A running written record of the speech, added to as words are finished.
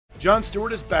Jon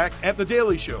Stewart is back at The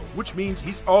Daily Show, which means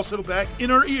he's also back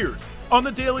in our ears on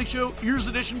The Daily Show Ears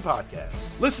Edition podcast.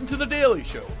 Listen to The Daily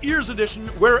Show Ears Edition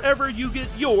wherever you get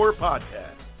your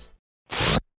podcasts.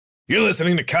 You're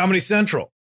listening to Comedy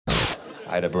Central. I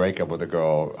had a breakup with a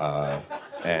girl,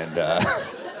 and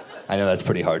I know that's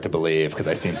pretty hard to believe because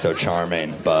I seem so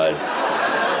charming, but...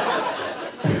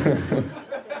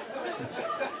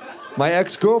 My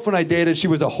ex-girlfriend I dated, she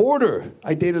was a hoarder.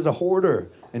 I dated a hoarder,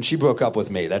 and she broke up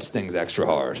with me. That stings extra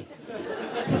hard.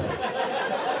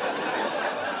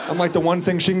 I'm like the one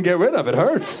thing she can get rid of. It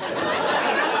hurts.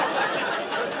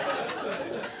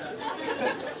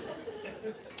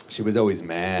 She was always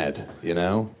mad, you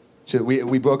know?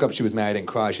 We broke up, she was mad, I didn't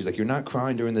cry. She's like, you're not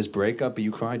crying during this breakup, but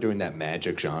you cried during that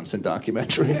Magic Johnson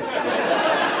documentary?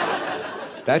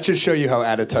 That should show you how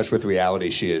out of touch with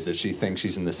reality she is, that she thinks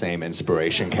she's in the same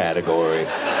inspiration category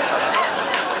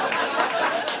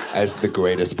as the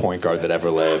greatest point guard that ever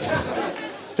lived.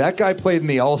 That guy played in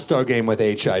the All-Star game with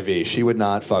HIV. She would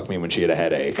not fuck me when she had a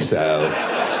headache, so...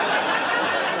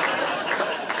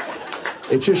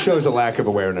 It just shows a lack of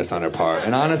awareness on her part.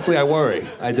 And honestly, I worry.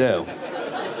 I do.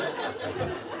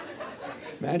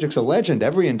 Magic's a legend.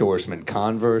 Every endorsement,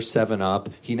 Converse, 7-Up,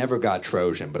 he never got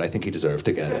Trojan, but I think he deserved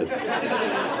to get it.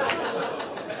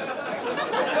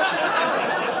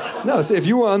 No, see, if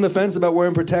you were on the fence about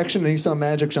wearing protection and you saw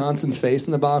Magic Johnson's face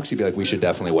in the box, you'd be like, we should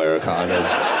definitely wear a condom.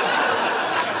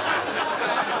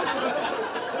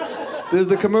 There's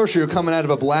a commercial. You're coming out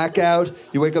of a blackout.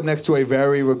 You wake up next to a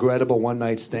very regrettable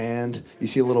one-night stand. You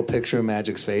see a little picture of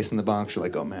Magic's face in the box. You're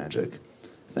like, oh, Magic,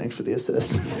 thanks for the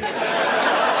assist.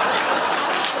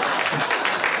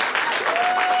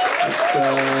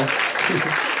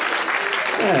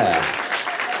 Yeah.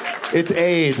 It's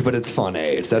AIDS, but it's fun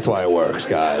AIDS. That's why it works,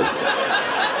 guys.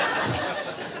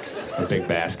 I'm a big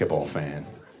basketball fan.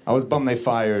 I was bummed they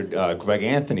fired Greg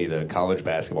Anthony, the college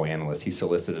basketball analyst. He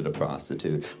solicited a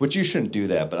prostitute, which you shouldn't do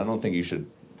that, but I don't think you should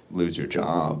lose your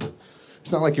job.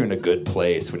 It's not like you're in a good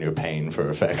place when you're paying for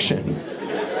affection.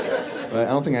 But I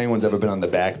don't think anyone's ever been on the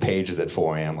back pages at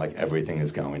 4 a.m. like everything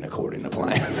is going according to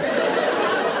plan.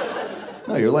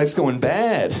 No, your life's going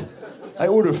bad. I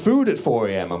order food at 4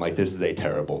 a.m. I'm like, this is a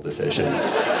terrible decision.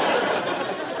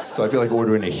 So I feel like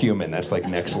ordering a human. That's like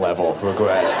next level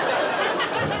regret.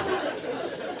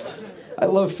 I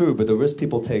love food, but the risk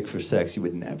people take for sex, you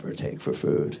would never take for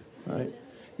food, right?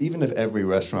 Even if every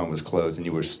restaurant was closed and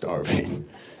you were starving,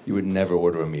 you would never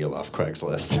order a meal off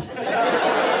Craigslist.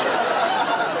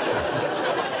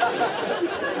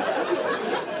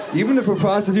 Even if a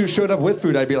prostitute showed up with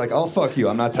food, I'd be like, oh, fuck you.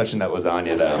 I'm not touching that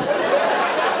lasagna, though.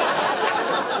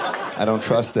 I don't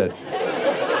trust it.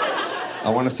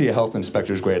 I want to see a health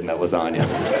inspector's grade in that lasagna.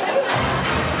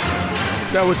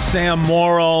 That was Sam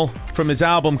Morril from his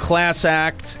album Class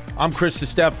Act. I'm Chris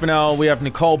DiStefano. We have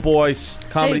Nicole Boyce.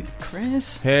 Comedy. Hey,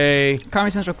 Chris. Hey.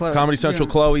 Comedy Central Chloe. Comedy Central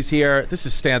Chloe's here. This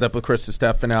is Stand Up with Chris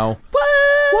DiStefano.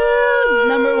 What?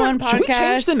 Number one podcast. Should we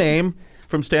change the name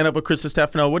from Stand Up with Chris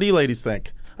DiStefano? What do you ladies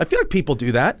think? I feel like people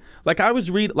do that. Like we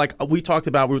were talking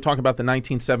about the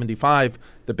 1975,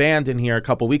 the band in here a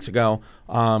couple weeks ago.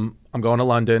 I'm going to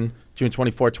London, June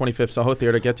 24th, 25th, Soho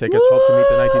Theater, get tickets. Hope to meet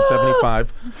the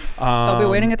 1975. They'll be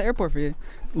waiting at the airport for you.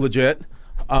 Legit.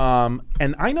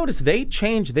 And I noticed they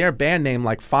changed their band name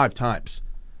like 5 times.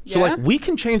 So like we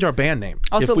can change our band name.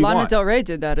 Also, if we Lana want. Del Rey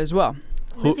did that as well.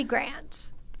 Lizzie Grant.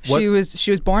 She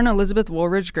was born Elizabeth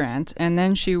Woolridge Grant, and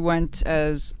then she went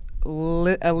as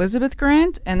Elizabeth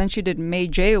Grant, and then she did May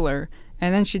Jailer,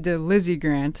 and then she did Lizzie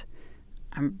Grant.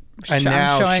 I'm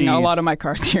showing a lot of my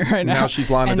cards here right now. Now she's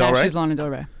Lana Del Rey? Now she's Lana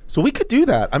Del Rey. So we could do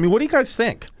that. I mean, what do you guys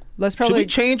think? Should we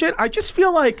change it? I just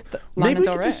feel like maybe we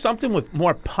Del could Rey. do something with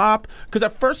more pop. Because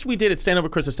at first we did it Stand Up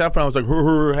with Chris DiStefano. I was like,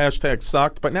 hashtag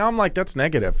sucked. But now I'm like, that's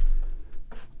negative.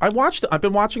 I've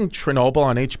been watching Chernobyl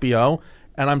on HBO,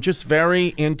 and I'm just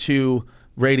very into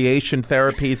radiation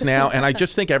therapies now, and I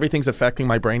just think everything's affecting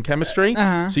my brain chemistry.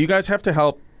 So you guys have to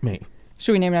help me.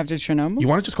 Should we name it after Chernobyl? You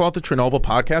want to just call it the Chernobyl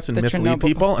podcast and mislead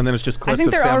people, and then it's just clips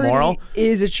of Sam Morril?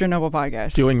 Is a Chernobyl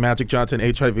podcast Doing Magic Johnson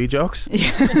HIV jokes?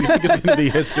 You think it's going to be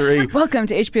history? Welcome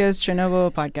to HBO's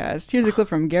Chernobyl podcast. Here's a clip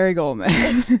from Gary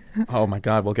Gulman. Oh my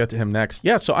God, we'll get to him next.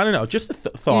 Yeah, so I don't know, just a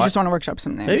thought. You just want to workshop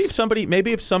some names.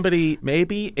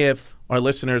 Maybe if our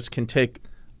listeners can take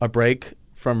a break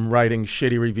from writing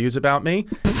shitty reviews about me,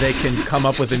 they can come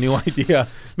up with a new idea.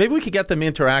 Maybe we could get them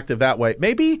interactive that way.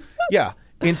 Maybe, yeah.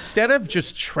 Instead of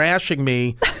just trashing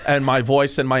me and my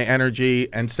voice and my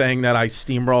energy and saying that I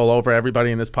steamroll over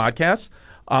everybody in this podcast,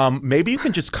 maybe you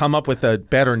can just come up with a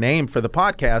better name for the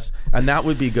podcast, and that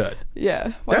would be good.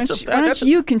 Yeah. Why don't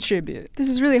you contribute? This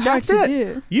is really hard to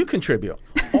do. You contribute.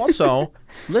 Also,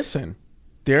 Listen,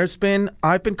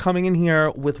 I've been coming in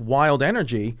here with wild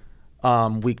energy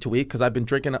week to week because I've been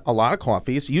drinking a lot of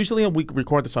coffees. Usually we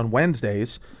record this on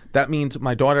Wednesdays. That means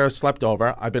my daughter has slept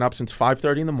over. I've been up since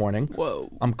 5:30 in the morning. Whoa.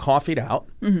 I'm coffeeed out.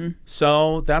 Mm-hmm.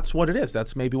 So that's what it is.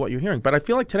 That's maybe what you're hearing. But I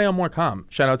feel like today I'm more calm.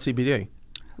 Shout out CBD.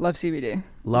 Love CBD.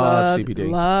 Love CBD.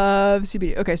 Love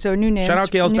CBD. Okay, so new names. Shout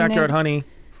out Gail's Backyard Honey.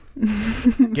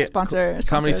 Sponsor.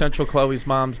 Comedy Central, Chloe's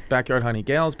mom's Backyard Honey.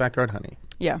 Gail's Backyard Honey.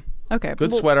 Yeah. Okay.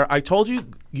 Good sweater. I told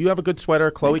you have a good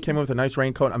sweater. Chloe came in with a nice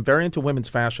raincoat. I'm very into women's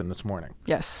fashion this morning.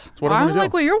 Yes. That's what I'm going to do. I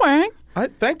like what you're wearing.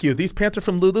 Thank you. These pants are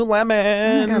from Lululemon.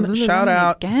 Oh my God, Lululemon Shout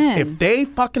out. Again. If they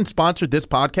fucking sponsored this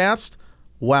podcast,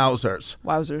 wowzers.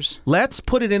 Let's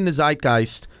put it in the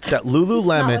zeitgeist that Lululemon. That's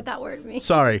not what that word means.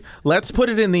 Sorry. Let's put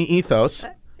it in the ethos.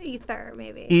 Ether,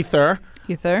 maybe. Ether.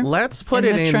 Let's put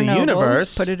it in the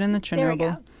universe. Put it in the Chernobyl. There we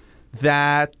go.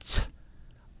 That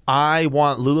I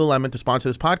want Lululemon to sponsor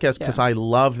this podcast because I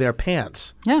love their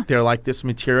pants. Yeah. They're like this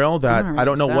material that I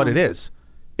don't know what it is.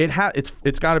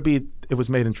 It's got to be. It was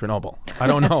made in Chernobyl. I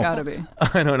don't know. It's got to be.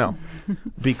 I don't know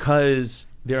because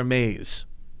they're maize.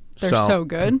 They're so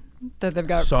good that they've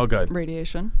got so good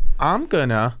radiation. I'm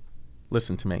gonna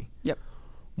listen to me. Yep.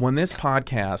 When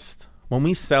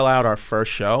we sell out our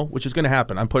first show, which is going to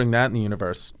happen, I'm putting that in the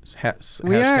universe.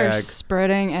 We are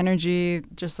spreading energy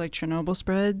just like Chernobyl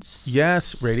spreads.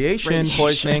 Yes, radiation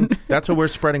poisoning. That's how we're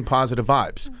spreading positive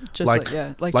vibes. Just like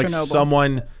Chernobyl.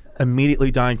 Someone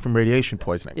immediately dying from radiation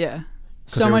poisoning. Yeah.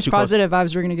 So much positive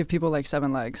vibes, we're going to give people like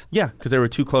 7 legs. Yeah, because they were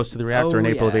too close to the reactor in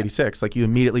April of 86. Like you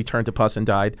immediately turned to pus and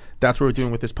died. That's what we're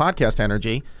doing with this podcast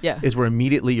energy. Yeah. Is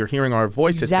you're hearing our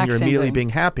voices and you're immediately being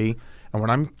happy. And when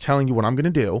I'm telling you what I'm going to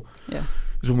do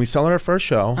is when we sell our first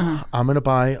show, I'm going to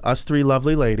buy us 3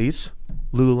 lovely ladies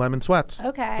Lululemon sweats.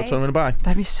 Okay. That's what I'm going to buy.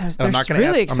 That'd be so expensive. I'm not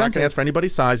going to ask for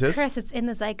anybody's sizes. Chris, it's in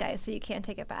the zeitgeist, so you can't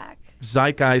take it back.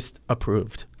 Zeitgeist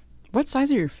approved. What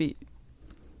size are your feet?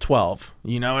 12.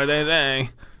 You know what they say.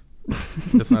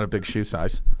 That's not a big shoe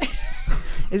size.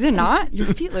 Is it not? Your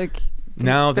feet look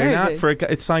No, they're not. Big.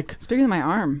 It's like... It's bigger than my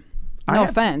arm. No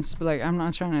offense, but like I'm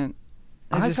not trying to...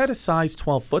 I've had a size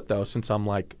 12 foot though since I'm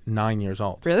like 9 years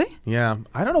old. Really? Yeah.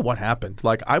 I don't know what happened.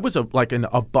 Like I was an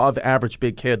above average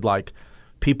big kid. Like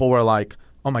people were like,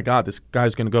 oh my God, this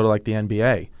guy's going to go to like the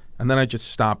NBA. And then I just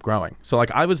stopped growing. So like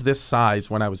I was this size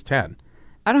when I was 10.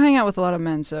 I don't hang out with a lot of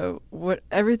men, so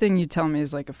everything you tell me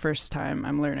is like a first time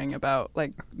I'm learning about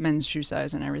like men's shoe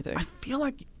size and everything. I feel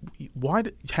like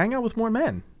hang out with more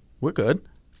men. We're good.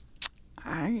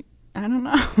 I don't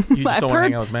know. You just don't want to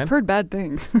hang out with men? I've heard bad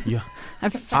things. Yeah.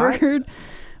 I've heard.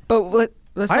 But let's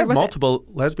I talk have about multiple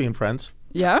lesbian friends.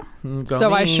 Yeah?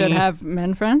 So I should have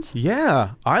men friends?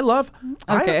 Yeah.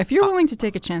 Okay, if you're willing to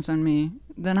take a chance on me,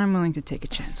 then I'm willing to take a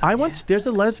chance on you. There's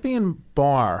a lesbian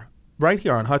bar right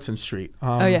here on Hudson Street.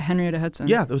 Henrietta Hudson.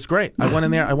 Yeah, that was great. I went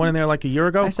in there like a year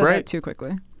ago. I said that too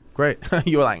quickly. Great.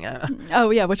 You were like, Oh,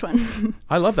 yeah, which one?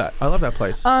 I love that. I love that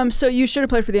place. So you should have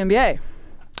played for the NBA.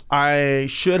 I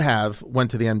should have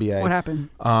went to the NBA. What happened?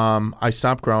 I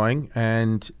stopped growing,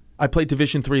 and I played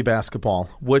Division III basketball,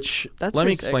 which, let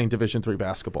me explain Division III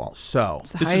basketball. So,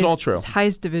 this is all true. It's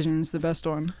highest division is the best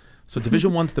one. So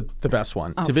Division I's the best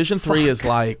one. Oh, Division III is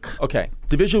like, okay,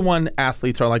 Division I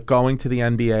athletes are like going to the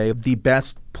NBA, the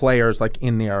best players like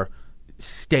in their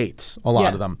states, a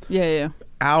lot of them. Yeah.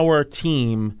 Our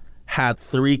team had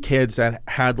 3 kids that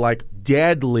had like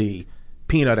deadly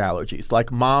peanut allergies.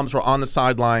 Like moms were on the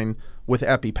sideline with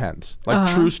EpiPens.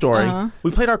 Like true story.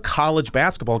 We played our college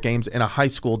basketball games in a high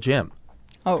school gym.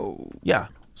 Oh. Yeah.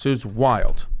 So it was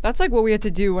wild. That's like what we had to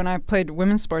do when I played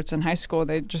women's sports in high school.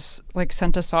 They just like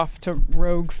sent us off to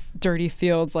rogue, dirty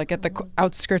fields like at the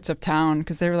outskirts of town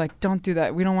because they were like, don't do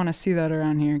that. We don't want to see that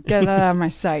around here. Get that out of my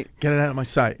sight. Get it out of my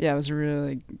sight. Yeah, it was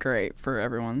really great for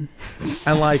everyone.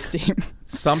 And like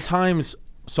sometimes,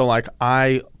 so like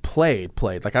I played.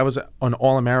 Like I was an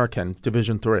All-American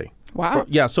Division III. Wow.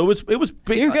 So it was big.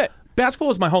 So you're good. Basketball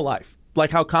was my whole life. Like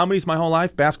how comedy's my whole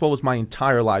life, basketball was my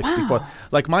entire life before.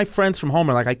 Like my friends from home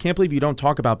are like, I can't believe you don't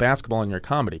talk about basketball in your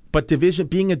comedy. But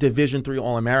being a Division III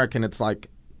All-American, it's like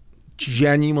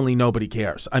genuinely nobody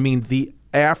cares. I mean, the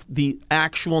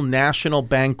actual national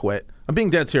banquet, I'm being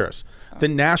dead serious. The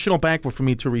national banquet for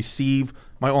me to receive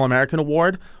my All-American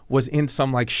award was in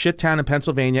some like shit town in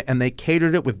Pennsylvania, and they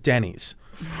catered it with Denny's.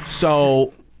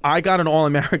 So I got an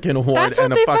All-American award. That's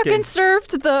what they fucking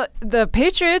served the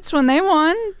Patriots when they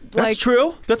won. That's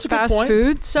true. That's a good point. Fast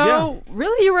food. So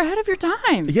really, you were ahead of your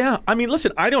time. Yeah. I mean,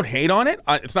 listen, I don't hate on it.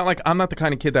 It's not like I'm not the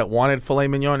kind of kid that wanted filet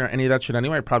mignon or any of that shit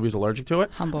anyway. I probably was allergic to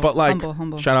it. Humble. But like,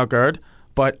 humble. Shout out Gerd.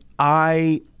 But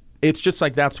it's just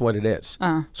like that's what it is.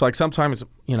 So like sometimes,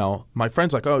 my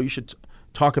friends like, oh, you should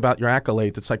talk about your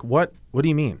accolades. It's like, what do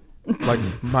you mean? Like,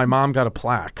 my mom got a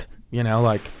plaque, you know,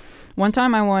 like. One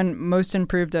time I won most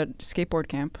improved at skateboard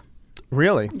camp.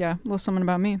 Really? Yeah, a little something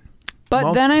about me.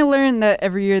 But then I learned that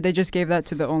every year they just gave that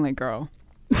to the only girl.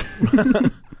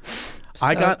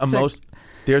 I got a most.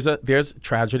 There's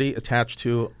tragedy attached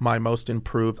to my most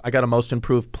improved. I got a most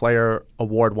improved player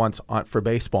award once for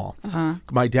baseball.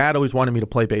 My dad always wanted me to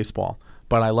play baseball,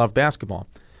 but I love basketball.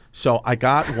 So I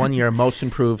got one year most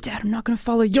improved. Dad, I'm not going to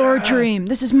follow your dream.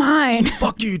 This is mine.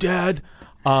 Fuck you, Dad.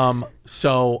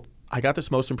 So I got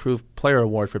this most improved player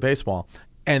award for baseball.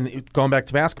 And going back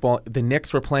to basketball, the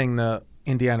Knicks were playing the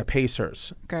Indiana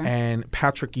Pacers. Okay. And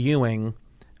Patrick Ewing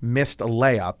missed a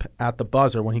layup at the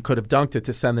buzzer when he could have dunked it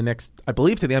to send the Knicks, I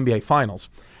believe, to the NBA Finals.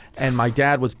 And my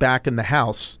dad was back in the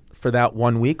house for that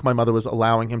 1 week. My mother was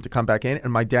allowing him to come back in,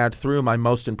 and my dad threw my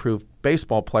most improved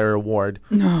baseball player award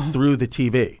through the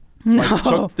TV. No. Like,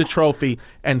 took the trophy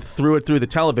and threw it through the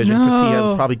television because he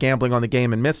was probably gambling on the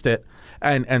game and missed it.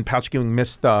 And Patrick Ewing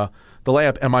missed the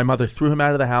layup, and my mother threw him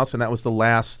out of the house, and that was the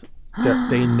last.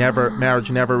 Marriage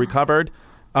never recovered.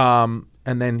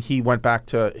 And then he went back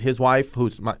to his wife,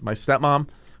 who's my stepmom,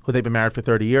 who they've been married for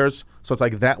 30 years. So it's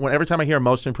like that. Every time I hear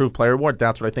Most Improved Player Award,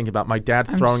 that's what I think about. My dad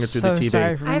throwing it through the TV.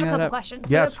 Sorry for I have a bringing that couple up. questions.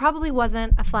 Yes. So it probably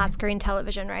wasn't a flat screen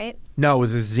television, right? No, it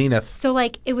was a Zenith. So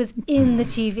like it was in the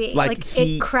TV. Like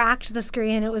it cracked the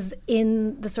screen and it was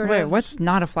in the sort of. Wait, what's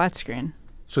not a flat screen?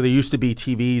 So there used to be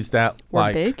TVs that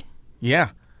Were big? Yeah.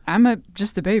 I'm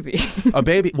just a baby. A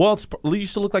baby. Well, it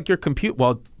used to look like your compute.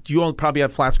 Well, you probably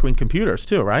have flat screen computers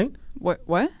too, right? What?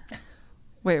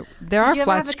 Wait, there are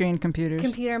flat screen computers.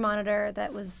 Computer monitor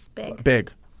that was big.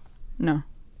 Big. No.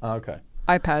 Okay.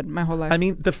 iPad my whole life. I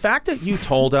mean, the fact that you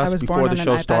told us before the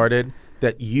show started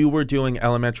that you were doing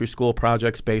elementary school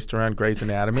projects based around Grey's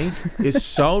Anatomy is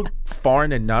so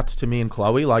foreign and nuts to me and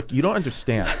Chloe. Like, you don't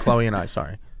understand. Chloe and I,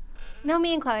 sorry. No,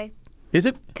 me and Chloe. Is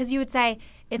it? Because you would say,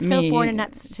 it's so foreign and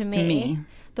nuts to me.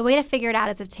 The way to figure it out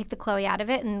is to take the Chloe out of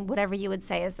it, and whatever you would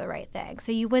say is the right thing.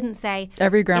 So you wouldn't say,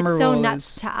 every grammar it's so rule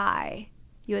nuts is... to I.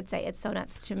 You would say, it's so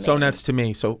nuts to me. So nuts to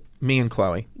me. So me and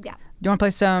Chloe. Yeah. You want to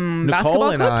play some Nicole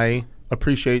basketball and clips? I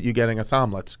appreciate you getting us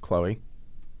omelets, Chloe.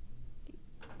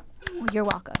 You're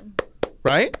welcome.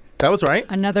 Right? That was right.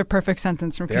 Another perfect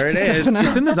sentence from There Krista it is. Stefano.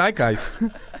 It's in the zeitgeist. Do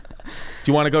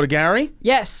you want to go to Gary?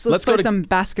 Yes. Let's play some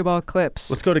basketball clips.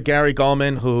 Let's go to Gary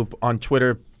Gulman, who on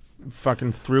Twitter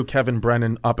fucking threw Kevin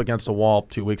Brennan up against a wall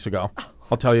 2 weeks ago.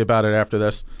 I'll tell you about it after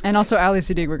this. And also Ali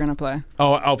Siddiq we're going to play.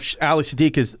 Oh, Ali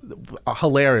Siddiq is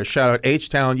hilarious. Shout out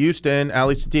H-Town, Houston,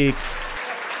 Ali Siddiq.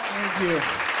 Thank you.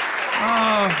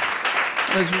 Oh,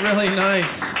 that was really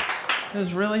nice. It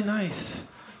was really nice.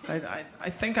 I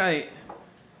think I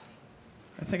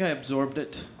absorbed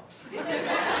it.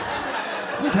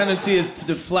 My tendency is to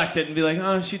deflect it and be like,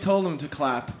 oh, she told him to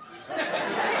clap.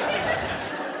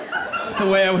 It's just the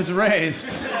way I was raised.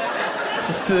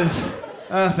 Just to,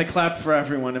 they clap for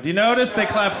everyone. Have you noticed? They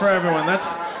clap for everyone.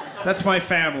 That's my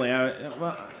family.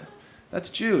 Well, that's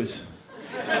Jews.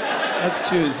 That's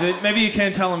Jews. Maybe you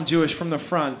can't tell them Jewish from the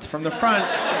front. From the front,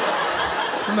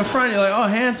 you're like, oh,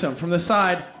 handsome. From the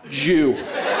side, Jew.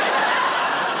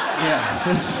 Yeah,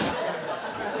 this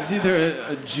is either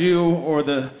a Jew or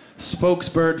the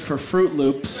spokesbird for Fruit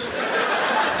Loops.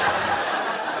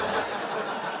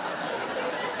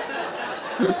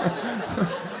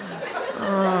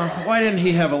 Why didn't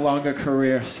he have a longer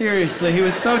career? Seriously, he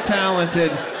was so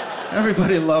talented.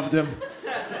 Everybody loved him.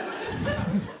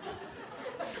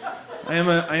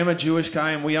 I am a Jewish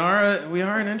guy, and we are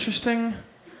an interesting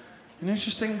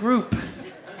group.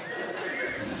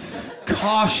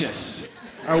 Cautious.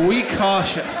 Are we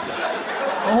cautious?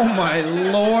 Oh my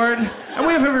Lord. And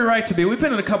we have every right to be. We've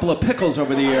been in a couple of pickles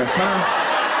over the years, huh?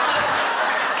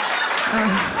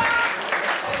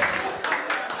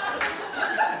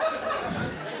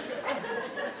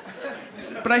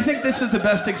 But I think this is the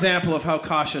best example of how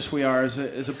cautious we are as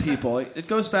a people. It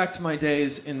goes back to my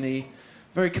days in the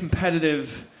very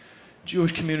competitive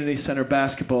Jewish Community Center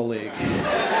Basketball League.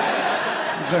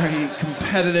 Very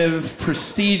competitive,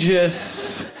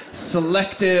 prestigious,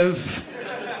 selective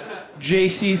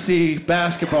JCC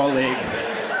Basketball League.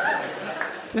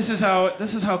 This is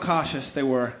how cautious they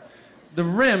were. The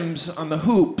rims on the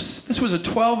hoops, this was a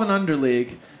 12 and under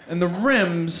league, and the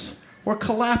rims were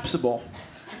collapsible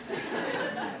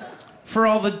for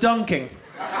all the dunking.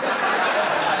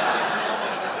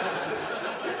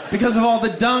 Because of all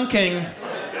the dunking,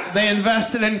 they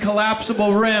invested in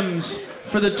collapsible rims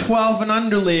for the 12 and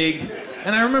under league.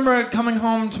 And I remember coming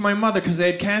home to my mother because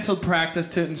they had canceled practice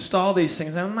to install these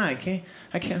things. I'm like,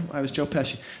 I can't. I was Joe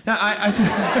Pesci. Now, I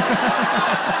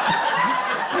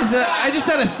I just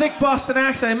had a thick Boston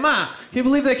accent. Ma, can you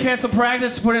believe they canceled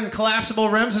practice to put in collapsible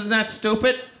rims? Isn't that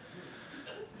stupid?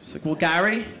 She's like, well,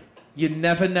 Gary, you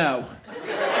never know.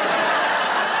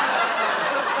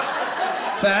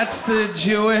 That's the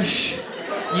Jewish,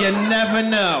 you never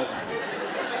know.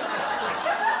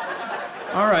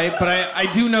 All right, but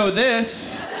I do know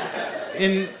this.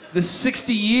 In the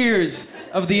 60 years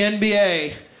of the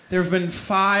NBA, there have been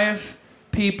 5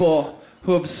 people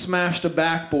who have smashed a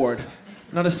backboard.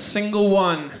 Not a single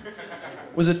one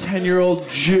was a 10-year-old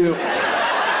Jew.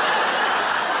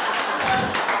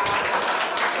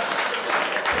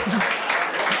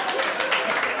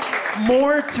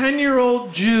 More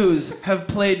 10-year-old Jews have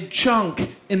played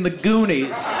Chunk in the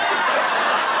Goonies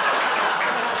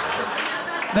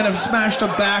than have smashed a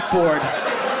backboard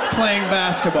playing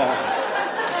basketball.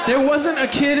 There wasn't a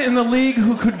kid in the league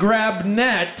who could grab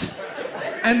net,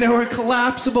 and there were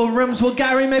collapsible rims. Well,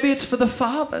 Gary, maybe it's for the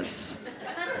fathers.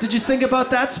 Did you think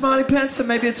about that, Smarty Pants? And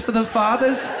maybe it's for the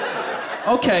fathers?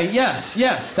 Okay, yes,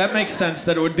 that makes sense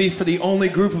that it would be for the only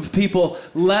group of people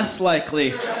less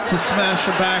likely to smash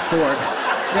a backboard.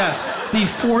 Yes, the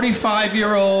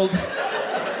 45-year-old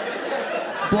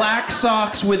black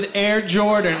socks with Air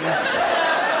Jordans.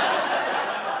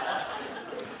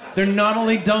 They're not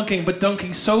only dunking, but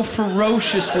dunking so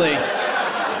ferociously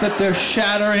that they're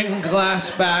shattering glass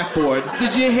backboards.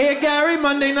 Did you hear, Gary?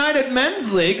 Monday night at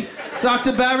Men's League,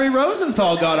 Dr. Barry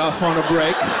Rosenthal got off on a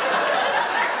break.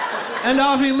 And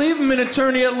Avi Lieberman,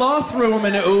 attorney at law, threw him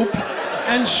an oop.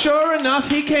 And sure enough,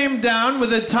 he came down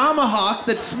with a tomahawk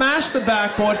that smashed the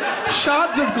backboard.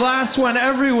 Shards of glass went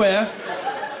everywhere.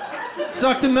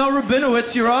 Dr. Mel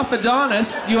Rabinowitz, your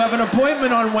orthodontist, you have an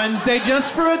appointment on Wednesday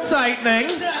just for a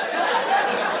tightening.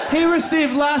 He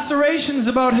received lacerations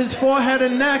about his forehead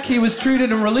and neck. He was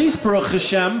treated and released, Baruch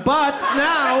Hashem. But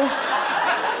now,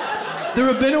 the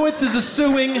Rabinowitzes are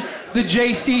suing the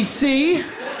JCC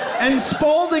and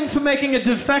Spalding for making a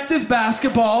defective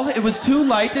basketball. It was too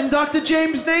light. And Dr.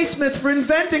 James Naismith for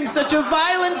inventing such a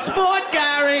violent sport,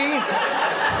 Gary.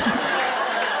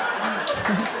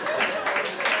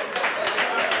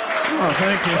 Oh,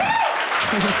 thank you.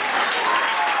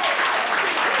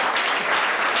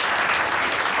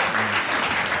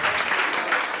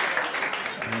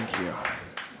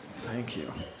 Thank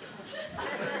you.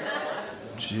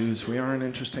 Jews, we are an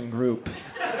interesting group.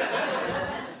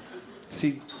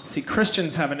 See,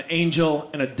 Christians have an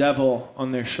angel and a devil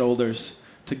on their shoulders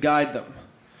to guide them.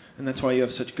 And that's why you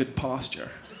have such good posture.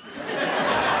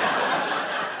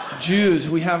 Jews,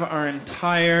 we have our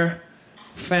entire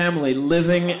family,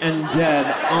 living and dead,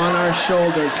 on our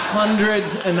shoulders.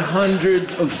 Hundreds and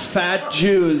hundreds of fat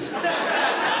Jews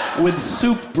with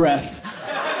soup breath,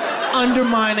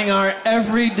 undermining our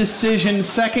every decision,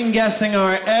 second-guessing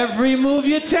our every move.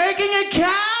 You're taking a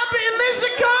cab in this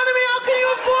economy? How can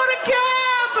you afford a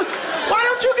cab? Why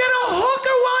don't you get a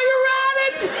hooker while you're at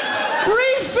it?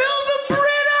 Refill the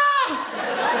Brita!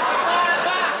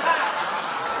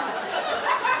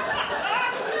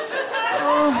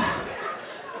 Oh,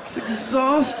 it's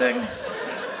exhausting.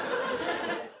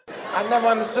 I never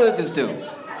understood this dude.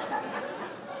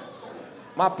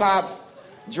 My pops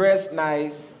dressed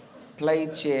nice,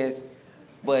 played chess,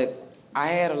 but I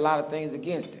had a lot of things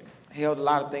against him. Held a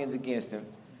lot of things against him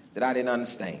that I didn't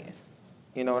understand.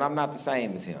 You know, and I'm not the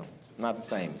same as him.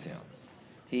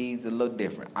 He's a little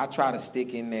different. I try to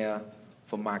stick in there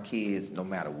for my kids no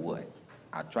matter what.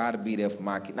 I try to be there for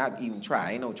my kids. Not even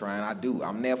try. Ain't no trying. I do.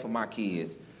 I'm there for my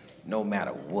kids no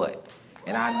matter what.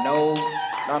 And I know...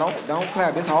 No, don't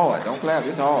clap. It's hard. Don't clap.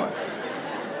 It's hard.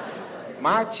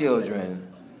 My children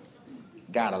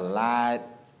got a lot...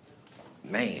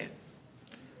 Man.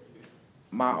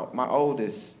 My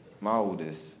oldest...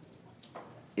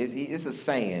 It's a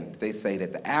saying. They say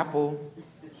that the apple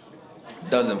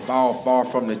doesn't fall far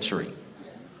from the tree,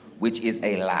 which is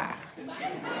a lie.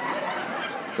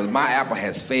 Because my apple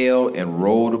has fell and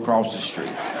rolled across the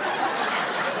street.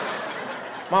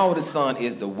 My oldest son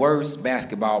is the worst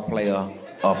basketball player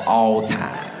of all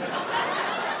times.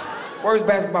 Worst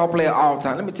basketball player of all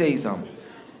time. Let me tell you something.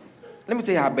 Let me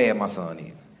tell you how bad my son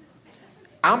is.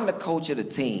 I'm the coach of the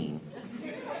team,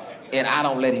 and I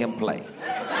don't let him play.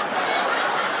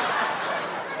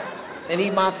 And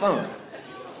he's my son.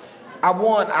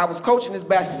 I was coaching this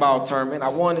basketball tournament. I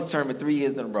won this tournament 3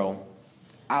 years in a row.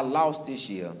 I lost this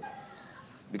year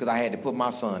because I had to put my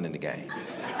son in the game. Let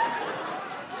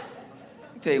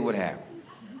me tell you what happened.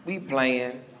 We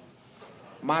playing.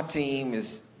 My team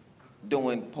is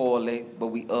doing poorly, but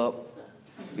we up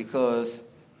because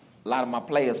a lot of my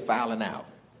players fouling out.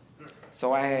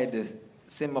 So I had to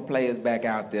send my players back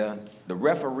out there. The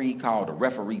referee called a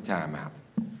referee timeout.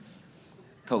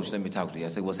 Coach, let me talk to you. I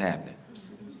say, what's happening?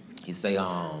 He say, you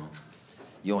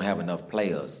don't have enough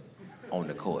players on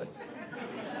the court.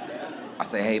 I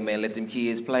say, hey, man, let them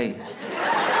kids play.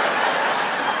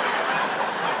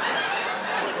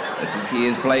 Let them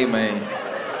kids play, man.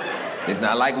 It's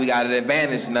not like we got an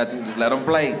advantage, nothing. Just let them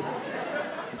play.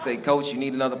 He say, Coach, you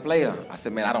need another player. I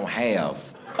said, man, I don't have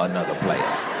another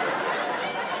player.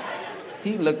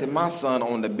 He looked at my son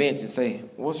on the bench and say,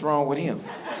 what's wrong with him?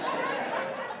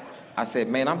 I said,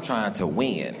 man, I'm trying to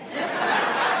win.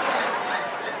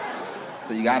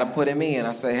 So you gotta put him in.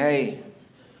 I say, hey,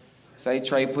 say,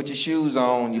 Trey, put your shoes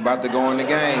on. You about to go in the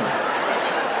game.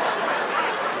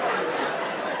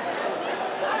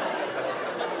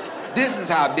 This is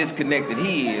how disconnected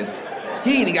he is.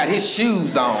 He ain't even got his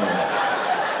shoes on.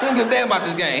 He don't give a damn about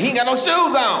this game. He ain't got no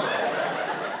shoes on.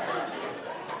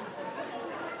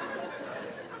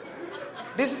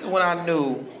 This is when I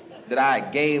knew that I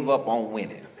gave up on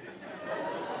winning.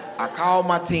 I called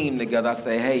my team together. I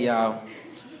say, hey, y'all,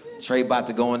 Trey about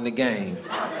to go in the game.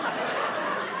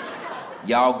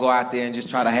 Y'all go out there and just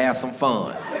try to have some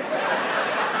fun.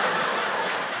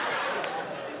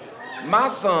 My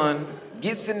son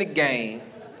gets in the game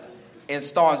and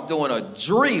starts doing a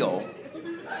drill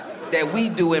that we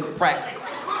do in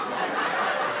practice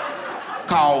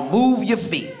called move your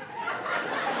feet.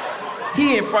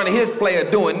 He in front of his player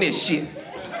doing this shit.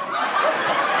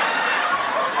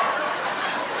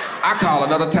 I call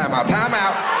another timeout.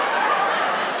 Timeout.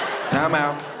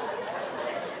 Timeout.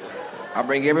 I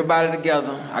bring everybody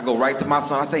together. I go right to my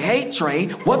son. I say, hey, Trey,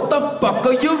 what the fuck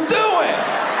are you doing?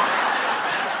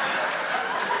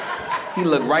 He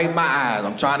looked right in my eyes.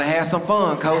 I'm trying to have some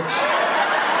fun, Coach.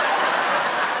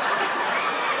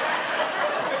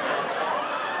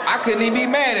 I couldn't even be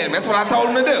mad at him. That's what I told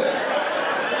him to do.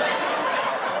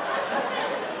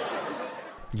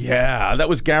 Yeah, that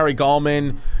was Gary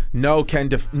Gulman. No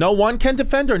one can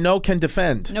defend or no can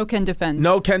defend? No can defend.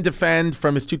 No can defend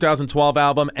from his 2012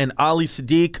 album, and Ali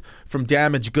Siddiq from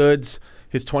Damaged Goods,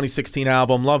 his 2016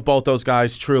 album. Love both those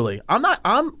guys, truly.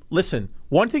 Listen,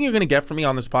 one thing you're going to get from me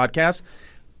on this podcast,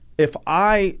 if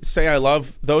I say I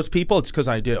love those people, it's because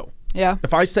I do. Yeah.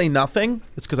 If I say nothing,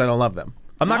 it's because I don't love them.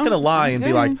 I'm not going to lie and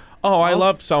be like, oh, I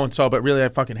love so-and-so, but really I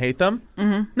fucking hate them.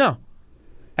 Mm-hmm. No.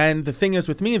 And the thing is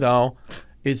with me, though,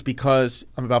 is because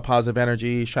I'm about positive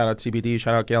energy. Shout out CBD.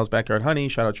 Shout out Gail's Backyard Honey.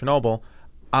 Shout out Chernobyl.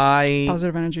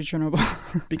 Positive energy Chernobyl.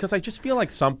 Because I just feel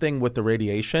like something with the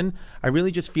radiation, I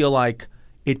really just feel like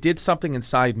it did something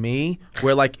inside me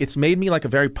where like it's made me like a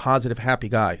very positive, happy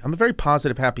guy. I'm a very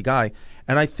positive, happy guy.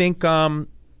 And I think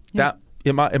that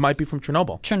it might be from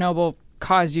Chernobyl. Chernobyl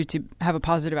caused you to have a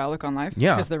positive outlook on life?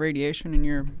 Yeah. Because of the radiation in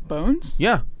your bones?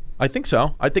 Yeah. I think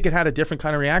so. I think it had a different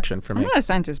kind of reaction for me. I'm not a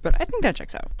scientist, but I think that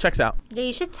checks out. Checks out. Yeah,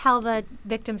 you should tell the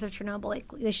victims of Chernobyl, like,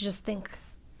 they should just think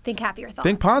happier thoughts.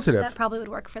 Think positive. That probably would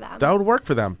work for them. That would work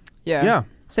for them. Yeah. Yeah.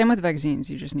 Same with vaccines.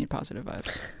 You just need positive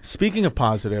vibes. Speaking of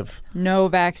positive. No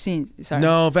vaccines. Sorry.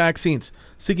 No vaccines.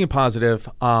 Speaking of positive,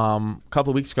 a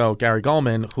couple of weeks ago, Gary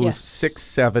Gulman, who's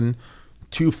 6'7",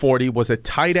 240, was a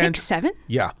tight end. 6'7"?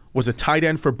 Yeah. Was a tight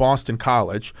end for Boston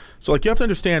College. So, like, you have to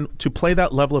understand, to play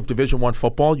that level of Division I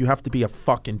football, you have to be a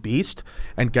fucking beast.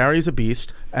 And Gary's a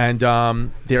beast. And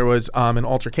there was an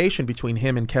altercation between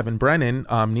him and Kevin Brennan,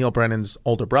 Neil Brennan's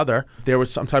older brother. There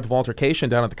was some type of altercation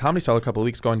down at the Comedy Cellar a couple of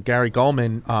weeks ago, and Gary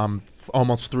Gulman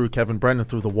almost threw Kevin Brennan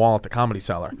through the wall at the Comedy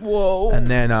Cellar. Whoa. And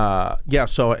then,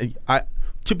 so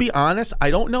to be honest,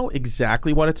 I don't know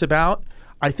exactly what it's about.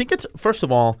 I think it's, first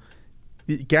of all,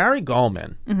 Gary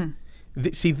Gulman. Mm-hmm.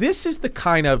 See, this is the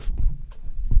kind of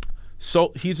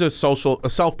he's a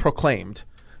self-proclaimed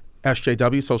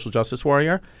SJW, social justice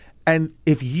warrior, and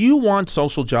if you want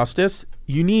social justice,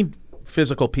 you need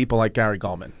physical people like Gary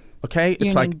Gulman. Okay,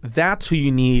 it's like that's who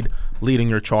you need leading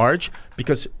your charge,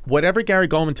 because whatever Gary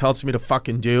Gulman tells me to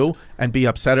fucking do and be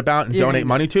upset about and donate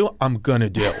money to, I'm gonna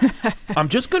do. I'm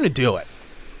just gonna do it.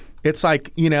 It's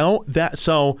like, that.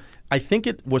 So I think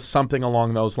it was something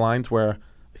along those lines where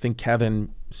I think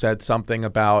Kevin said something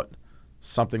about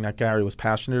something that Gary was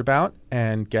passionate about,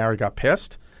 and Gary got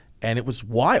pissed, and it was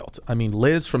wild. I mean,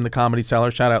 Liz from the Comedy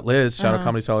Cellar, shout out Liz, shout out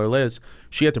Comedy Cellar Liz,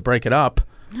 she had to break it up,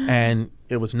 and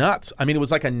it was nuts. I mean, it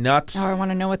was like a nuts I want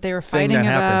to know what they were fighting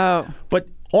about. But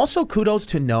also kudos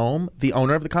to Noam, the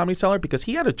owner of the Comedy Cellar, because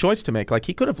he had a choice to make. Like,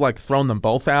 he could have, like, thrown them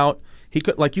both out. He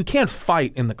could, like, you can't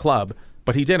fight in the club,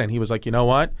 but he didn't. He was like, you know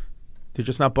what? They're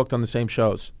just not booked on the same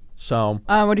shows. So,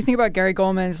 what do you think about Gary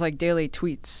Gulman's like daily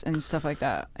tweets and stuff like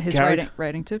that? His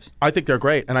writing tips? I think they're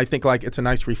great, and I think like it's a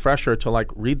nice refresher to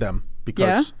like read them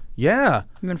because you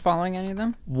been following any of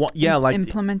them? Like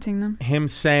implementing them. Him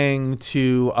saying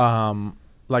to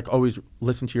like always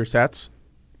listen to your sets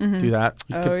Do that.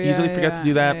 You could easily forget to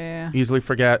do that. Yeah. Easily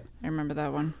forget. I remember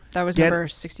that one. That was number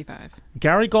 65.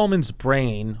 Gary Gulman's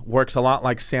brain works a lot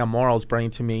like Sam Morril's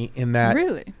brain to me in that.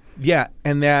 Really? Yeah,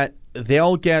 and that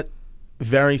they'll get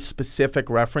very specific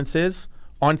references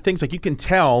on things. Like you can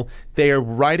tell they are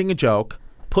writing a joke,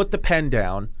 put the pen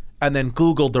down, and then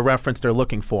Google the reference they're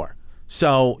looking for.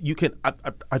 So you can.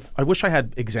 I wish I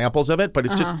had examples of it, but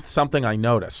it's just something I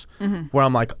notice where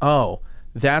I'm like, oh,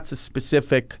 that's a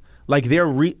specific. Like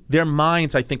their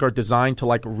minds, I think, are designed to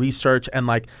like research and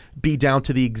like be down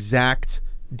to the exact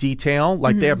detail.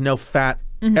 Like they have no fat.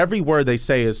 Every word they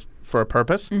say is for a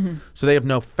purpose. So they have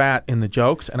no fat in the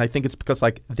jokes, and I think it's because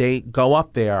like they go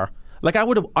up there. Like I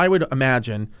would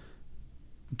imagine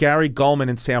Gary Gulman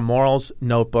and Sam Morril's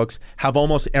notebooks have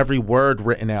almost every word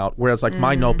written out, whereas like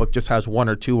my notebook just has 1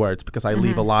 or 2 words because I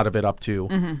leave a lot of it up to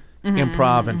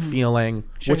improv and feeling,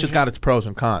 which has got its pros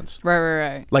and cons.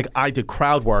 Right. Like I did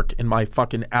crowd work in my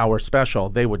fucking hour special.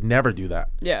 They would never do that.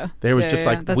 Yeah. They was just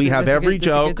like, we have every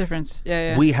joke. That's a good difference.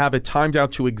 Yeah. We have it timed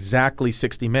out to exactly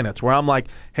 60 minutes, where I'm like,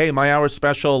 hey, my hour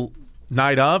special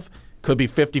night of could be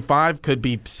 55, could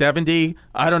be 70.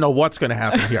 I don't know what's going to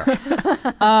happen here.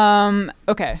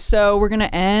 Okay, so we're going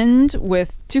to end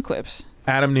with 2 clips.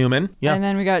 Adam Newman. Yeah. And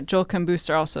then we got Joel Kim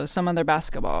Booster also, some other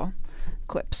basketball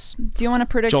clips. Do you want to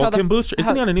predict Joel Kim Booster?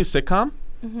 Isn't he on a new sitcom?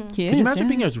 He Could you imagine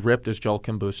being as ripped as Joel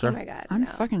Kim Booster? Oh my God. I'm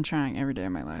fucking trying every day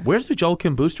of my life. Where's the Joel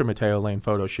Kim Booster Mateo Lane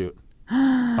photo shoot?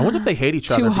 I wonder if they hate each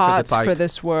other. Too because hot it's like, for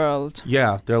this world.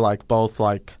 Yeah, they're like both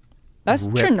like That's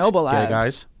ripped Chernobyl gay abs.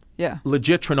 guys. Yeah.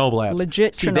 Legit Chernobyl abs.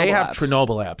 See, Chernobyl they have abs.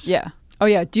 Chernobyl abs. Yeah. Oh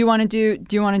yeah. Do you want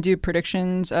to do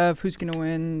predictions of who's going to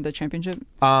win the championship?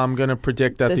 I'm going to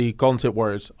predict that the Golden State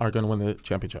Warriors are going to win the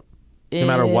championship. No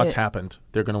matter what's happened,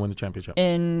 they're going to win the championship.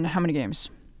 In how many games?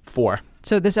 4.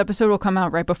 So this episode will come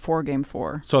out right before Game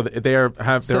 4. So they're up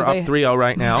 3-0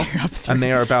 right now, and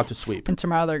they are about to sweep. And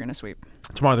tomorrow they're going to sweep.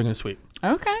 Tomorrow they're going to sweep.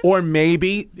 Okay. Or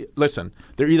maybe, listen,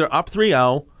 they're either up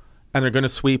 3-0 and they're going to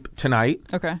sweep tonight.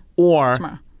 Okay. Or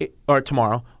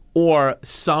tomorrow. Or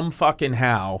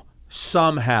somehow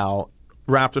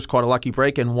Raptors caught a lucky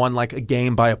break and won like a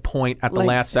game by a point at the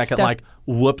last second. Like,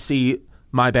 whoopsie,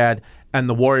 my bad. And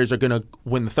the Warriors are going to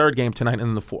win the 3rd game tonight,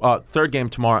 and the third game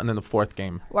tomorrow, and then the 4th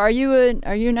game. Well, are you a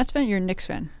Nets fan? You're a Knicks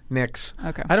fan. Knicks.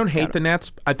 Okay. I don't hate the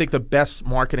Nets. I think the best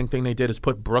marketing thing they did is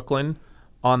put Brooklyn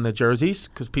on the jerseys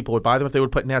because people would buy them. If they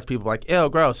would put Nets, people would be like, ew,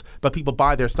 gross. But people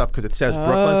buy their stuff because it says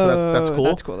Brooklyn, so that's cool.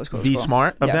 That's cool.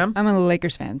 Smart of them. I'm a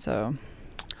Lakers fan, so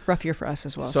rough year for us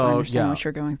as well. So I understand what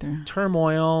you're going through.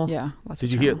 Turmoil. Yeah.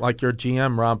 Did you hear like your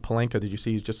GM Rob Pelinka? Did you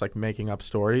see he's just like making up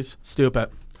stories? Stupid.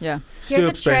 Yeah. Here's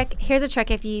a trick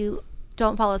if you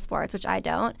don't follow sports, which I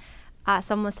don't.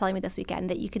 Someone was telling me this weekend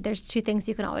that there's 2 things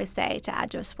you can always say to add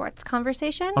to a sports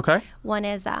conversation. Okay. One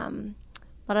is a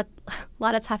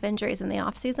lot of tough injuries in the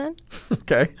off season.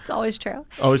 Okay. It's always true.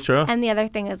 Always true. And the other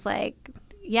thing is like,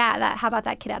 how about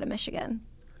that kid out of Michigan?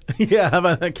 Yeah, how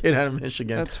about that kid out of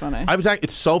Michigan? That's funny.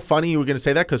 It's so funny you were going to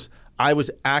say that because I was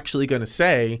actually going to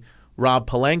say Rob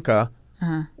Pelinka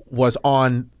was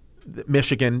on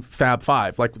Michigan Fab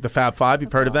Five, like the Fab Five.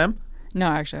 You've heard of them? No,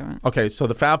 actually I haven't. Okay, so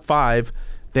the Fab Five,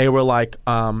 they were like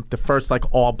the first like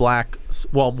all black,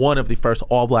 one of the first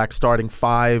all black starting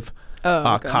 5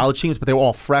 college teams, but they were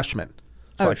all freshmen.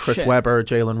 So like Chris Webber,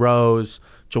 Jalen Rose,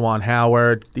 Juwan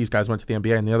Howard. These guys went to the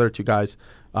NBA, and the other 2 guys,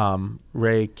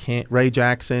 Ray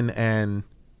Jackson and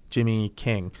Jimmy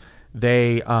King,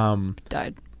 they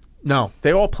died. No,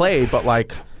 they all played, but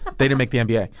like. They didn't make the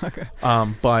NBA. Okay.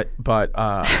 But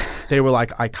they were like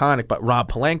iconic. But Rob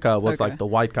Pelinka was like the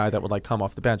white guy that would like come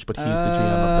off the bench, but he's the GM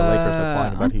of the Lakers that's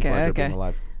lying about Heath Ledger being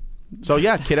alive. So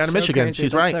yeah, kid out of Michigan. Crazy.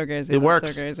 She's That's right. So crazy. It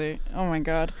works. So crazy. Oh my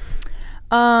God.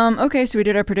 Okay, so we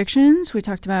did our predictions. We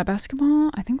talked about basketball.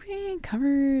 I think we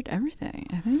covered everything.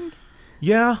 I think.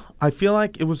 Yeah, I feel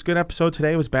like it was a good episode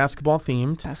today. It was basketball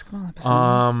themed. Basketball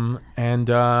episode.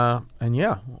 And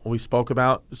yeah, we spoke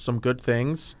about some good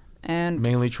things. And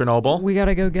mainly Chernobyl. We got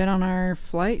to go get on our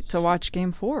flight to watch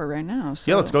Game 4 right now. So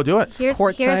yeah, let's go do it. Here's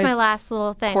my last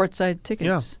little thing. Courtside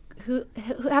tickets. Yeah.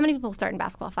 How many people start in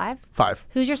basketball? 5? 5.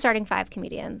 Who's your starting 5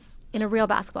 comedians in a real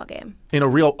basketball game? In a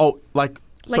real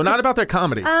so not about their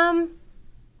comedy.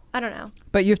 I don't know.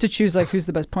 But you have to choose like who's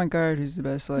the best point guard, who's the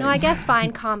best like. No, I guess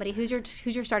fine comedy. Who's your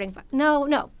starting?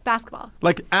 No, basketball.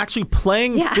 Like actually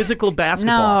playing physical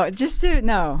basketball. No, just do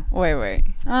Wait.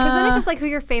 Because then it's just like who are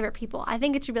your favorite people. I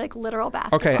think it should be like literal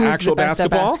basketball. Okay, who's actual the best at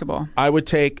basketball. I would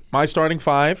take my starting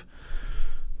 5.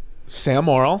 Sam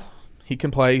Morril, he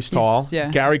can play. He's tall.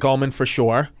 Yeah. Gary Gulman for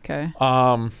sure. Okay.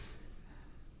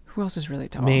 Who else is really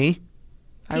tall? Me.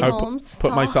 Pete Holmes,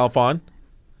 put myself on.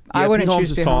 I wouldn't Pete Holmes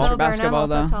choose is Pete tall. Holmes for Bo Burnham, basketball,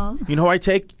 also though. tall. You know who I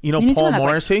take? You know You need Paul someone that's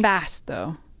Morrissey? like fast,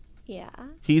 though. Yeah.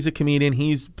 He's a comedian.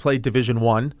 He's played Division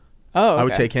I. Oh, okay. I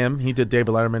would take him. He did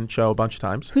David Letterman show a bunch of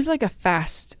times. Who's like a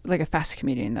fast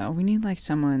comedian though? We need like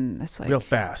someone that's like Real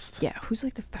fast. Yeah, who's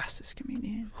like the fastest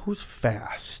comedian? Who's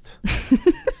fast?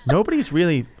 Nobody's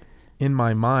really in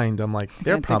my mind. I'm like,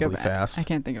 they're probably fast. I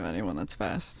can't think of anyone that's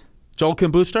fast. Joel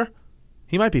Kim Booster?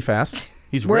 He might be fast.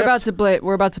 He's We're ripped.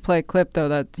 about to play a clip though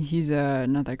that he's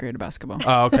not that great at basketball.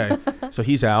 Oh, okay. So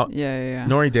he's out. Yeah.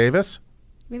 Nori Davis?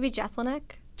 Maybe Jesselnick.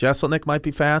 Jesselnick might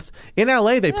be fast. In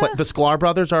LA, they play. The Sklar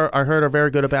brothers I heard are very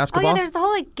good at Oh basketball. yeah, there's the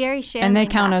whole like Gary Shandling. And they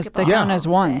count as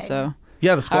one. thing. So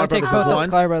Yeah, the I Sklar would take brothers both is the one.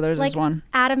 Sklar brothers like as one.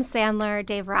 Adam Sandler,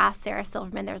 Dave Rath, Sarah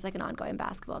Silverman. There's like an ongoing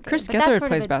basketball game. Chris But that's Gethard sort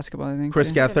plays of basketball, I think. Chris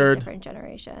too. sort of a Gethard. different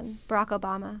generation. Barack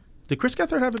Obama. Did Chris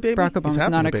Gethard have a baby? Barack He's Obama's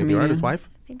having not a a baby, comedian. right? His wife?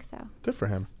 I think so. Good for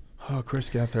him. Oh, Chris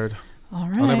Gethard. All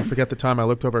right. I'll never forget the time I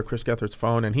looked over at Chris Gethard's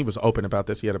phone, and he was open about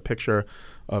this. He had a picture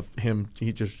of him.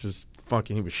 He just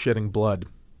fucking, he was shitting blood.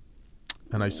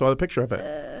 And I saw the picture of it.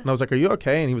 And I was like, are you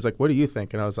okay? And he was like, what do you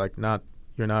think? And I was like,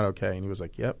 you're not okay. And he was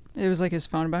like, yep. It was like his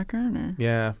phone background, or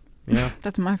Yeah.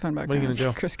 that's my phone background. What are you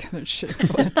gonna do? Chris Gethard shit.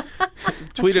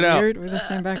 Tweet it out. Weird. We're the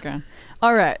same background.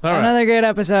 All right. All right. Another great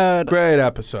episode. Great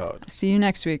episode. See you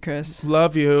next week, Chris.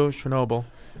 Love you, Chernobyl.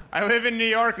 I live in New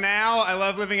York now. I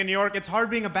love living in New York. It's hard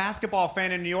being a basketball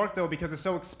fan in New York, though, because it's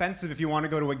so expensive if you want to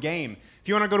go to a game. If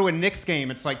you want to go to a Knicks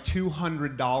game, it's like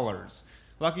 $200.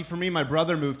 Lucky for me, my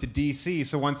brother moved to D.C.,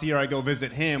 so once a year I go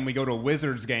visit him. We go to a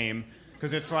Wizards game,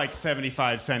 because it's like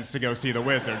 75 cents to go see the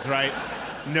Wizards, right?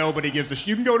 Nobody gives a shit.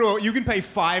 You can pay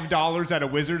 $5 at a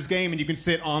Wizards game, and you can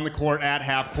sit on the court at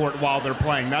half court while they're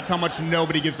playing. That's how much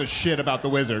nobody gives a shit about the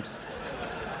Wizards.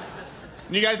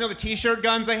 And you guys know the T-shirt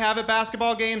guns they have at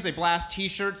basketball games? They blast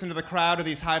T-shirts into the crowd of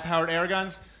these high-powered air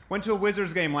guns. Went to a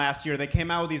Wizards game last year. They came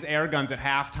out with these air guns at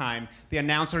halftime. The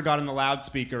announcer got in the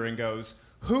loudspeaker and goes,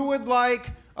 "Who would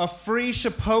like a free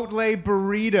Chipotle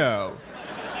burrito?"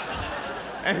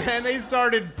 And then they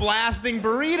started blasting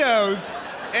burritos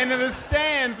into the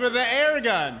stands with the air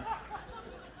gun.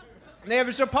 And they have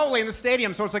a Chipotle in the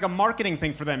stadium, so it's like a marketing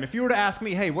thing for them. If you were to ask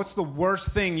me, hey, what's the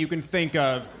worst thing you can think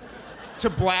of to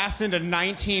blast into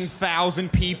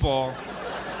 19,000 people?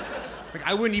 Like,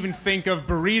 I wouldn't even think of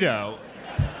burrito.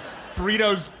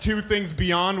 Burrito's two things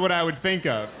beyond what I would think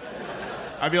of.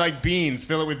 I'd be like, beans,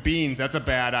 fill it with beans. That's a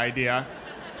bad idea.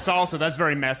 Salsa, that's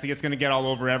very messy. It's going to get all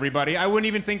over everybody. I wouldn't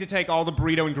even think to take all the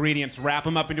burrito ingredients, wrap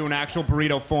them up into an actual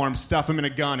burrito form, stuff them in a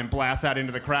gun, and blast that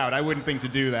into the crowd. I wouldn't think to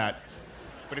do that.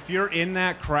 But if you're in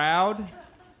that crowd,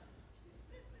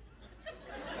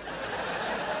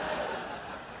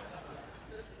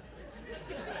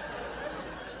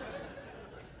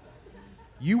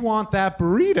 you want that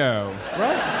burrito,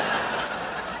 right?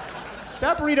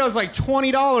 That burrito's like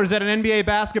 $20 at an NBA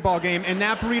basketball game, and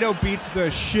that burrito beats the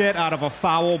shit out of a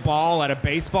foul ball at a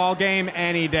baseball game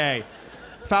any day.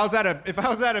 If I was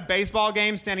at a baseball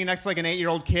game standing next to like an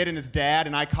 8-year-old kid and his dad,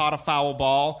 and I caught a foul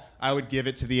ball, I would give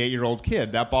it to the 8-year-old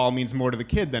kid. That ball means more to the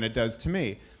kid than it does to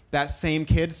me. That same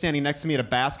kid standing next to me at a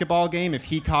basketball game, if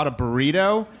he caught a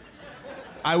burrito,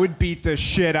 I would beat the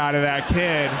shit out of that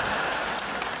kid.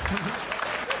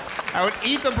 I would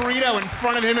eat the burrito in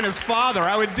front of him and his father.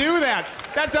 I would do that.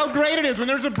 That's how great it is. When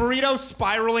there's a burrito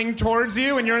spiraling towards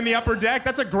you and you're in the upper deck,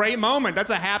 that's a great moment. That's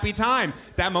a happy time.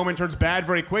 That moment turns bad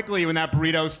very quickly when that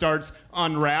burrito starts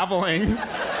unraveling.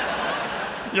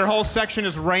 Your whole section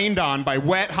is rained on by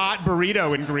wet, hot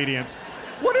burrito ingredients.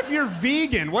 What if you're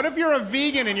vegan? What if you're a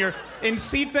vegan and you're in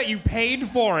seats that you paid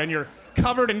for and you're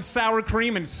covered in sour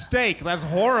cream and steak? That's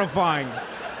horrifying.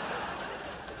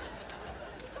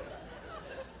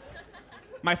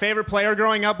 My favorite player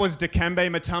growing up was Dikembe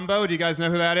Mutombo. Do you guys know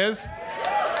who that is?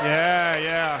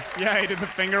 Yeah, he did the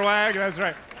finger wag. That's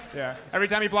right. Yeah. Every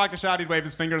time he blocked a shot, he'd wave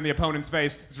his finger in the opponent's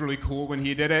face. It's really cool when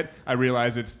he did it. I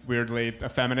realize it's weirdly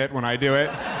effeminate when I do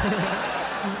it.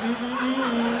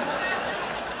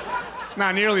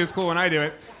 Not nearly as cool when I do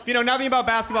it. If you know nothing about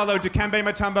basketball, though, Dikembe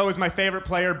Mutombo is my favorite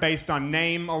player based on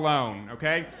name alone,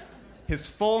 okay? His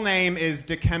full name is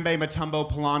Dikembe Mutombo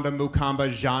Palanda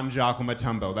Mukamba Jean-Jacques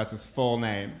Mutombo. That's his full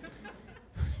name.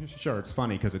 Sure, it's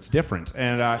funny because it's different.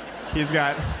 And he's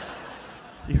got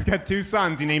two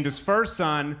sons. He named his first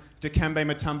son Dikembe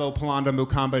Mutombo Palanda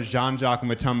Mukamba Jean-Jacques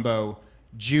Mutombo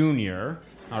Jr.,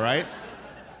 all right?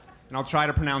 And I'll try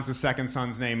to pronounce his second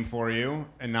son's name for you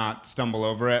and not stumble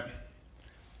over it.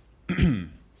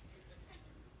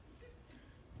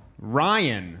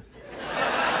 Ryan.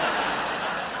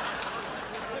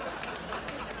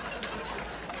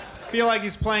 Feel like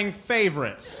he's playing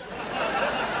favorites.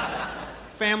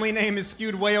 Family name is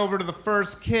skewed way over to the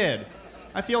first kid.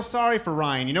 I feel sorry for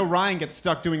Ryan. You know, Ryan gets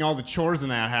stuck doing all the chores in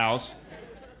that house.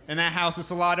 And that house is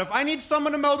a lot of, I need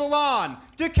someone to mow the lawn.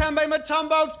 Dikembe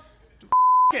Mutombo.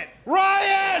 It.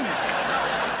 Ryan!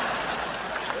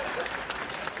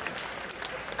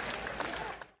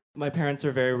 My parents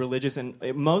are very religious, and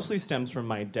it mostly stems from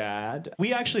my dad.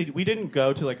 We didn't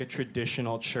go to like a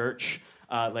traditional church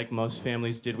like most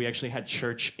families did. We actually had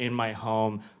church in my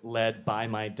home led by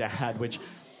my dad, which,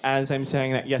 as I'm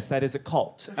saying that, yes, that is a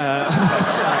cult.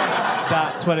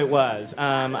 That's what it was.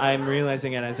 I'm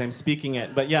realizing it as I'm speaking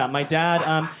it. But yeah, my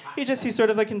dad, he sort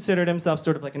of like considered himself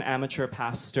sort of like an amateur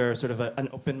pastor, sort of an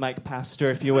open mic pastor,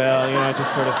 if you will, you know,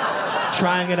 just sort of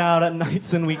trying it out at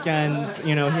nights and weekends.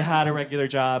 You know, he had a regular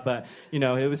job, but, you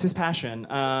know, it was his passion.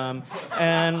 And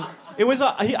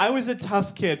I was a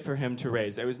tough kid for him to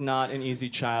raise. I was not an easy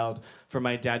child for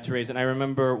my dad to raise. And I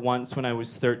remember once when I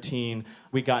was 13,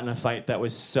 we got in a fight that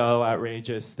was so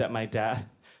outrageous that my dad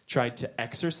tried to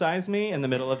exorcise me in the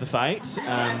middle of the fight.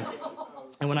 And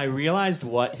when I realized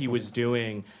what he was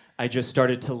doing, I just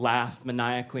started to laugh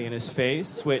maniacally in his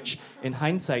face, which, in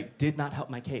hindsight, did not help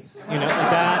my case. You know,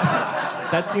 like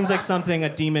that seems like something a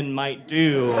demon might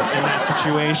do in that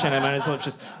situation. I might as well have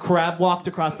just crab walked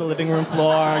across the living room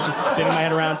floor, just spinning my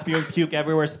head around, spewing puke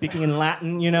everywhere, speaking in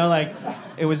Latin, you know, like,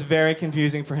 it was very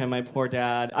confusing for him, my poor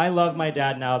dad. I love my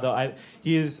dad now, though.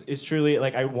 He is truly,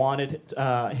 like, I wanted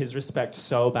his respect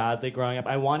so badly growing up.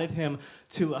 I wanted him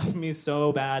to love me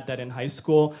so bad that in high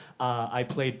school, I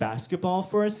played basketball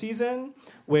for a season,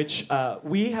 which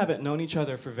we haven't known each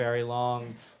other for very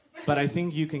long, but I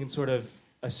think you can sort of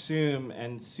assume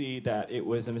and see that it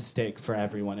was a mistake for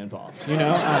everyone involved, you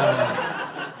know?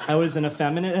 I was an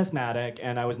effeminate asthmatic,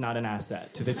 and I was not an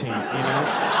asset to the team, you know?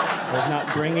 I was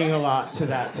not bringing a lot to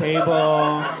that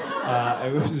table.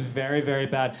 It was very, very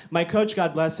bad. My coach,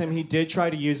 God bless him, he did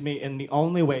try to use me in the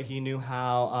only way he knew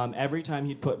how. Every time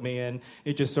he'd put me in,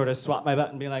 he'd just sort of swap my butt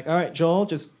and be like, all right, Joel,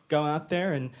 just go out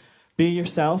there and be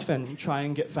yourself and try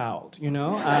and get fouled, you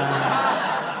know?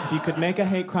 If you could make a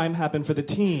hate crime happen for the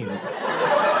team,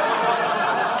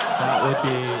 that would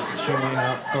be extremely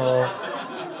helpful.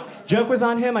 Joke was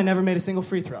on him. I never made a single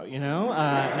free throw, you know?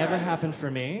 Never happened for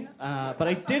me. But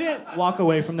I didn't walk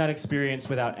away from that experience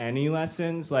without any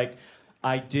lessons. Like,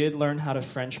 I did learn how to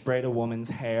French braid a woman's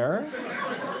hair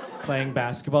playing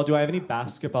basketball. Do I have any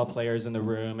basketball players in the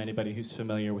room? Anybody who's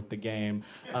familiar with the game?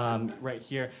 Right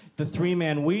here. The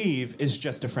three-man weave is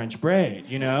just a French braid,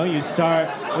 you know? You start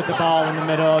with the ball in the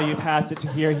middle, you pass it to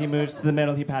here, he moves to the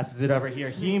middle, he passes it over here,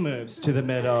 he moves to the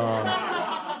middle.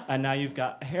 And now you've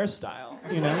got a hairstyle,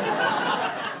 you know?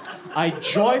 I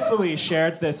joyfully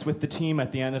shared this with the team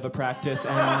at the end of a practice,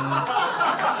 and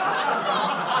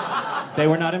they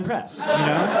were not impressed, you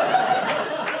know?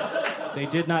 They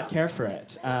did not care for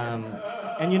it.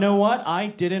 And you know what? I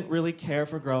didn't really care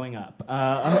for growing up. It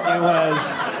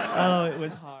was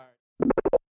hard.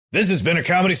 This has been a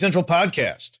Comedy Central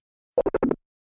podcast.